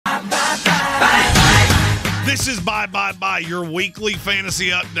This is Buy, your weekly fantasy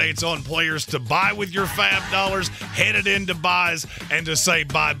updates on players to buy with your FAAB dollars, headed into buys, and to say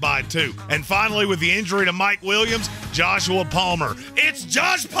bye too. And finally, with the injury to Mike Williams, Joshua Palmer. It's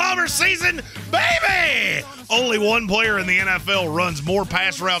Josh Palmer season, baby! Only one player in the NFL runs more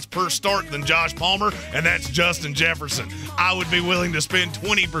pass routes per start than Josh Palmer, and that's Justin Jefferson. I would be willing to spend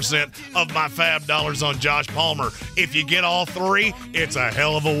 20% of my FAAB dollars on Josh Palmer. If you get all three, it's a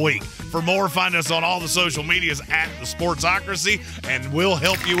hell of a week. For more, find us on all the social medias at The Sportsocracy, and we'll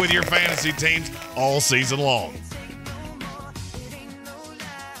help you with your fantasy teams all season long.